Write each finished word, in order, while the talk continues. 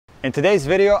In today's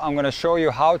video, I'm going to show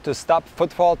you how to stop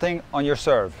foot faulting on your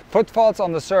serve. Foot faults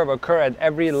on the serve occur at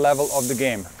every level of the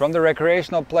game, from the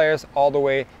recreational players all the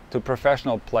way to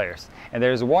professional players. And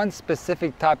there's one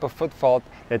specific type of foot fault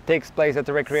that takes place at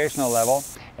the recreational level,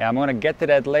 and I'm going to get to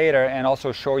that later and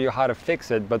also show you how to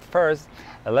fix it. But first,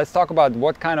 let's talk about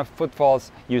what kind of foot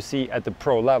faults you see at the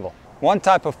pro level. One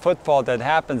type of foot fault that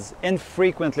happens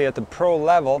infrequently at the pro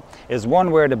level is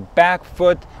one where the back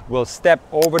foot will step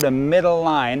over the middle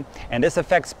line, and this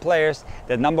affects players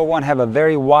that, number one, have a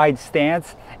very wide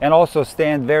stance and also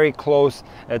stand very close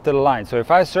to the line. So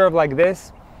if I serve like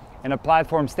this in a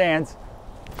platform stance,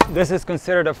 this is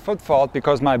considered a foot fault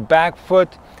because my back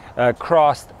foot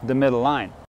crossed the middle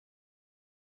line.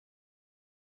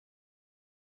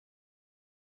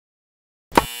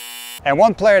 And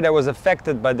one player that was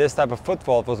affected by this type of foot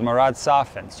fault was Murad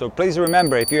Safin. So please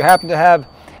remember, if you happen to have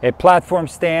a platform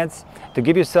stance, to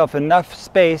give yourself enough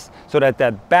space so that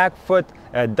that back foot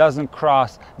doesn't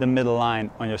cross the middle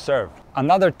line on your serve.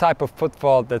 Another type of foot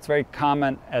fault that's very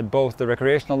common at both the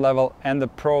recreational level and the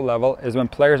pro level is when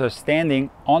players are standing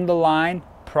on the line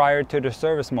prior to the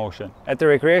service motion. At the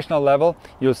recreational level,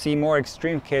 you'll see more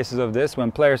extreme cases of this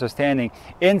when players are standing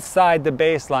inside the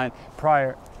baseline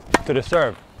prior to the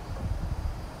serve.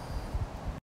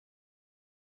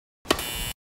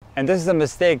 And this is a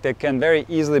mistake that can very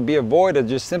easily be avoided.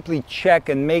 Just simply check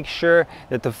and make sure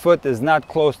that the foot is not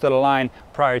close to the line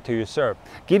prior to your serve.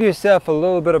 Give yourself a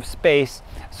little bit of space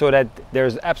so that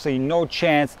there's absolutely no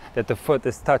chance that the foot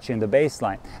is touching the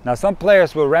baseline. Now, some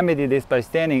players will remedy this by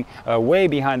standing way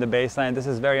behind the baseline. This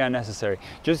is very unnecessary.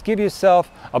 Just give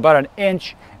yourself about an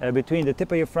inch between the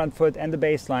tip of your front foot and the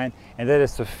baseline, and that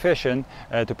is sufficient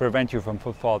to prevent you from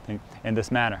foot faulting in this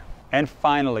manner. And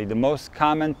finally, the most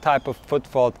common type of foot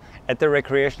fault at the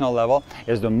recreational level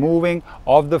is the moving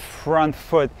of the front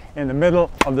foot in the middle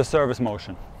of the service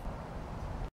motion.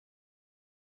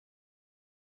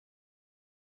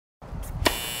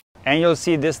 And you'll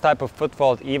see this type of foot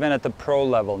fault even at the pro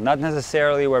level, not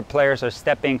necessarily where players are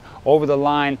stepping over the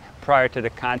line prior to the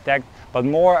contact, but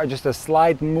more just a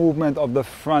slight movement of the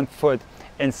front foot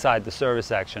inside the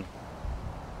service action.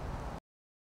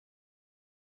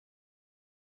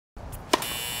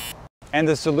 And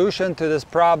the solution to this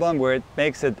problem, where it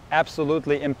makes it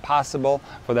absolutely impossible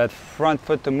for that front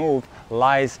foot to move,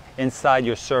 lies inside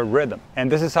your serve rhythm. And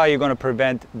this is how you're going to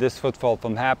prevent this foot fault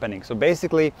from happening. So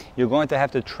basically, you're going to have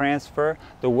to transfer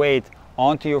the weight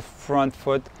onto your front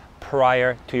foot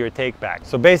prior to your take back.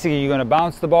 So basically, you're going to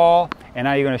bounce the ball, and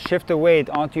now you're going to shift the weight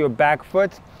onto your back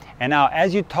foot. And now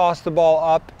as you toss the ball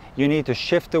up, you need to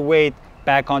shift the weight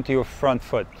back onto your front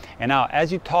foot. And now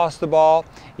as you toss the ball,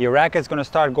 your racket's going to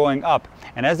start going up,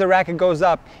 and as the racket goes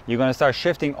up, you're going to start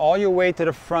shifting all your weight to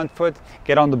the front foot,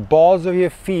 get on the balls of your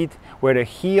feet where the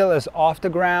heel is off the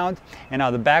ground, and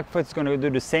now the back foot's going to do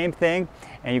the same thing,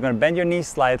 and you're going to bend your knees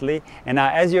slightly, and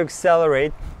now as you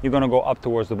accelerate, you're going to go up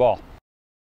towards the ball.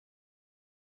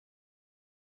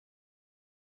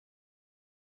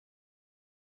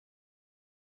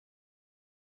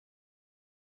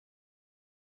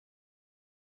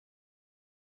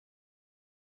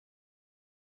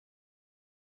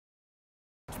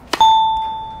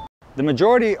 The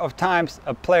majority of times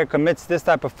a player commits this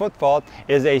type of foot fault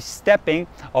is a stepping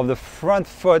of the front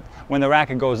foot when the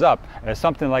racket goes up,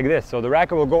 something like this. So the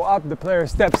racket will go up, the player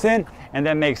steps in, and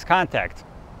then makes contact.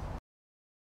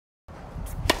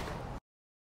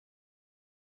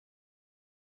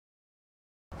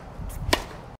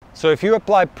 So if you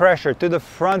apply pressure to the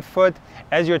front foot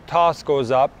as your toss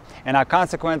goes up, and now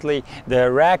consequently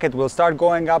the racket will start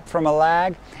going up from a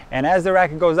lag, and as the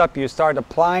racket goes up, you start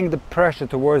applying the pressure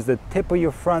towards the tip of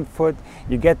your front foot,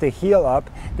 you get the heel up.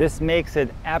 This makes it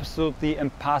absolutely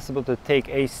impossible to take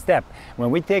a step.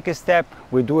 When we take a step,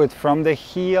 we do it from the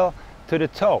heel to the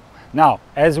toe. Now,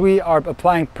 as we are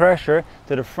applying pressure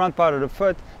to the front part of the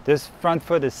foot, this front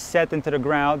foot is set into the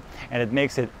ground, and it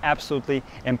makes it absolutely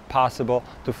impossible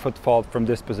to foot fault from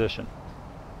this position.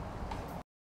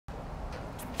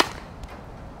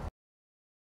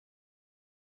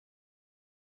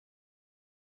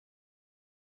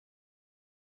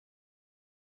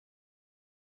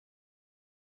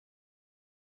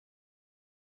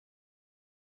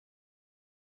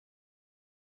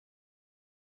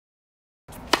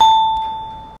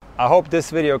 I hope this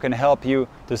video can help you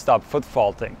to stop foot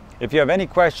faulting. If you have any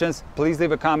questions, please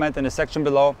leave a comment in the section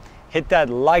below. Hit that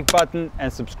like button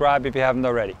and subscribe if you haven't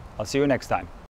already. I'll see you next time.